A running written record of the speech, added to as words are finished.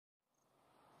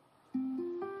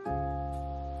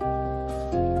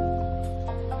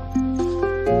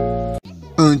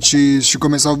Antes de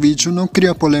começar o vídeo, não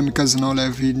cria polêmicas e não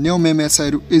leve nenhum meme a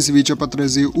sério, esse vídeo é para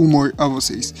trazer humor a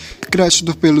vocês.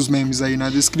 Crédito pelos memes aí na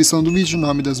descrição do vídeo,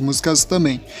 nome das músicas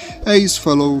também. É isso,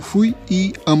 falou, fui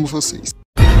e amo vocês.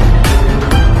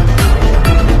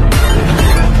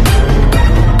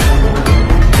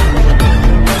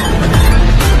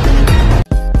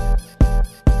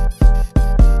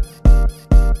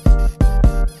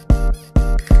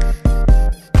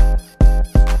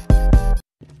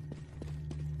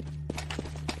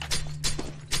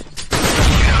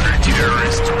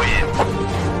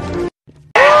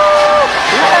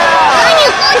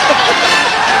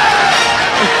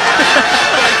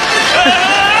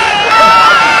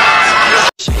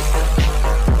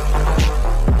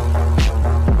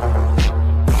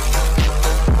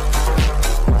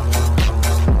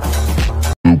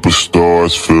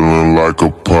 Superstars feeling like a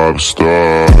pop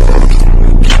star.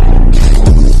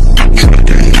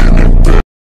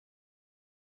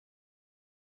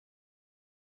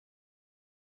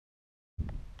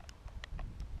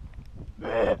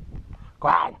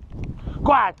 Quad,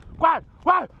 quad, quad,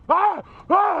 quad,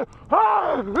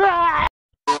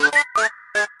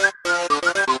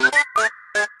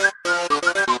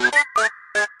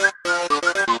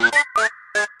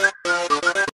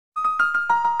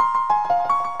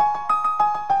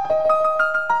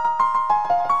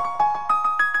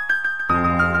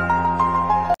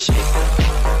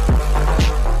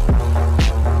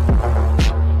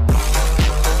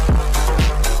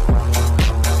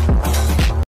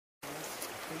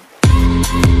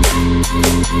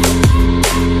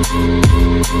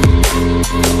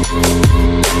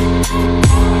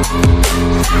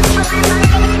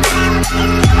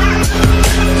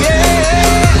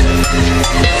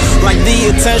 Like the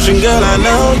attention, girl, I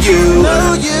know you.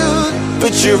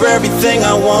 But you're everything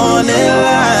I want in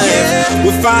life.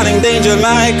 We're fighting danger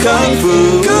like kung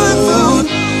fu.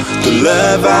 The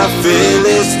love I feel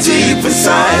is deep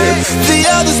inside. The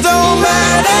others don't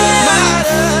matter.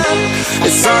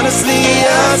 It's honestly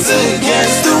us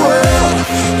against the world.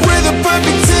 We're the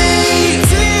perfect team.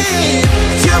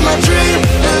 You're my dream,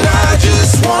 and I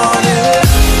just want it.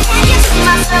 Can you see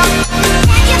myself?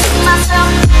 Can you see myself?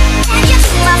 Can you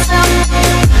see myself?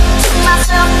 See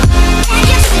myself? Can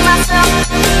you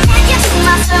see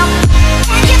myself?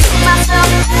 Can you see myself?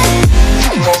 Can you see myself?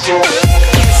 See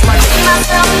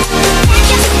myself? Can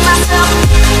you see myself?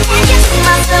 Can you see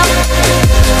myself?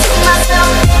 See myself?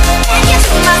 Can you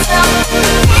see myself?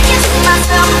 Can you see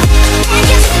myself? Can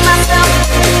you see myself?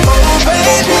 Oh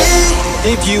baby,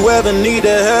 if you ever need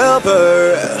a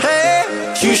helper,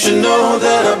 you should know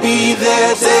that I'll be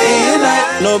there day and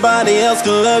night. Nobody else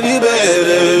can love you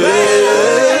better.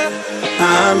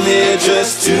 I'm here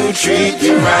just to treat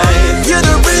you right. You're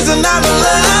the reason I'm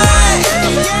alive.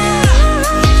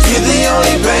 You're the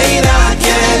only pain I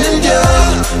can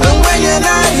endure. And when you're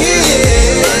not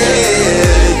here,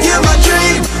 you're my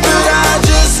dream, but I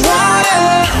just want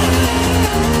it.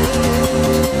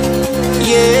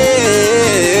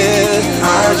 Yeah,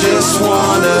 I just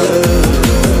wanna.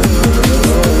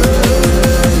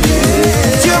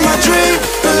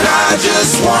 I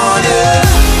just want it.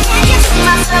 Can you see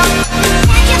myself?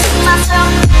 Can you see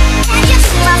myself? Can you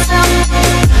see myself?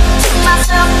 See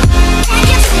myself? Can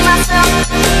you see myself?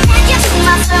 Can you see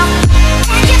myself?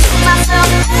 Can you see myself?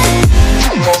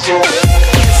 See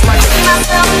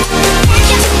myself?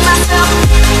 Can you see myself?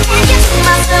 Can you see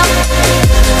myself?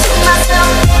 See myself?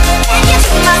 Can you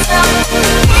see myself?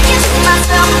 Can you see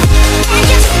myself? Can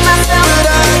you see myself? But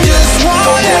I just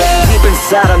want it. Deep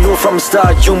inside I knew from the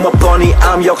start, you my bunny,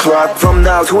 I'm your clock. From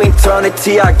now to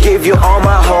eternity I give you all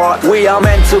my heart. We are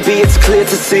meant to be, it's clear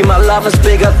to see. My love is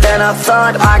bigger than I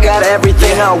thought. I got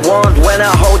everything I want when I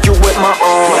hold you with my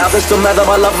arms. Now this don't matter,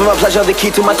 my love and my pleasure, the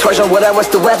key to my treasure. Whatever's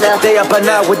the weather, day up and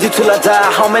out with you till I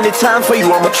die. How many times for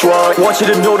you I'ma try? Want you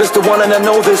to notice the one and I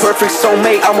know this. Perfect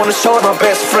soulmate, I wanna show it. My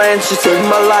best friend, she saved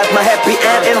my life, my happy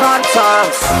end in hard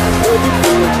times.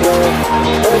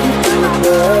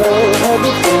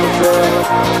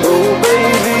 Oh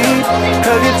baby,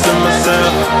 hug it to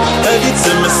myself, hug it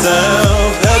to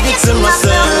myself, hug it to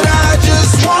myself. I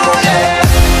just want it.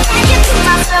 Hug it to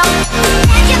myself,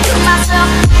 hug it to myself,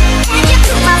 hug it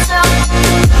to myself,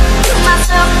 to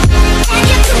myself,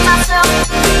 hug it to myself,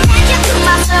 hug it to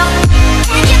myself,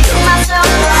 hug it to myself.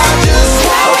 I just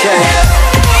want it.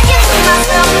 Hug it to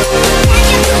myself, hug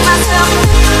it to myself,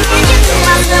 hug it to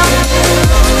myself,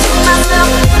 to myself,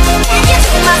 hug it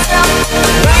to myself,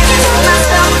 hug it to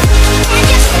myself,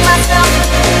 hug it to myself.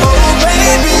 Oh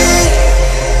baby.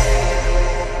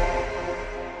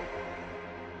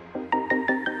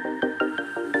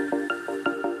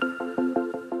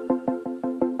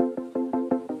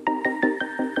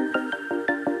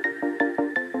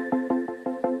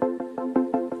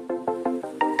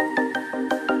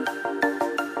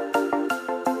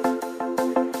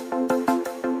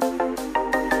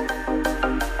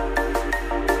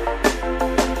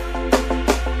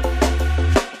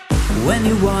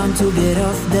 When you want to get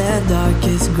off the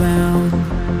darkest ground,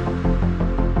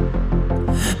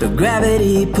 but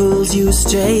gravity pulls you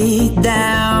straight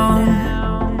down.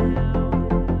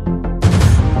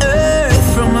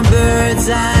 Earth from a bird's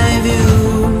eye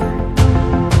view.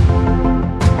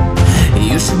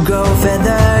 You should grow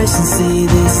feathers and see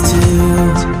this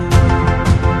too.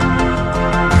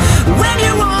 When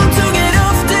you want to get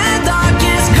off the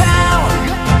darkest ground,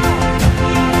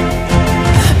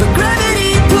 but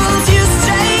gravity pulls you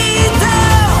straight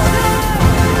down.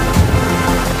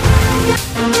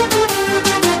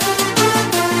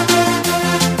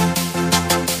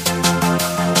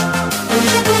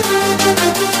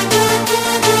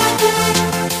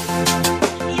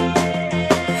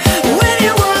 When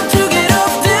you want to get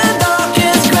off the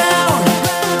darkest ground,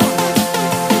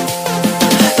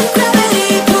 but gravity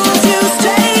pulls you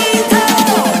straight down.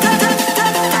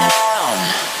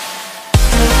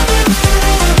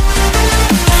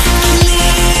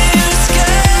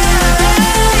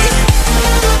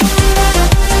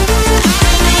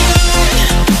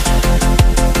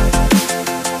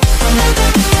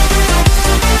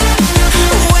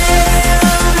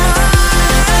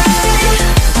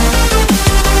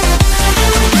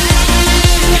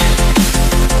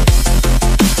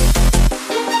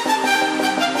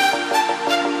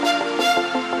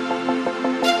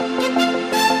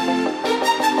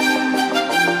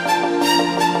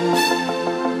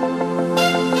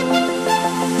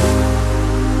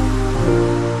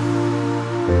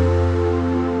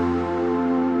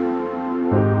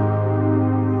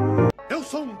 Clear Eu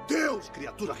sou um deus,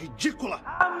 criatura ridícula!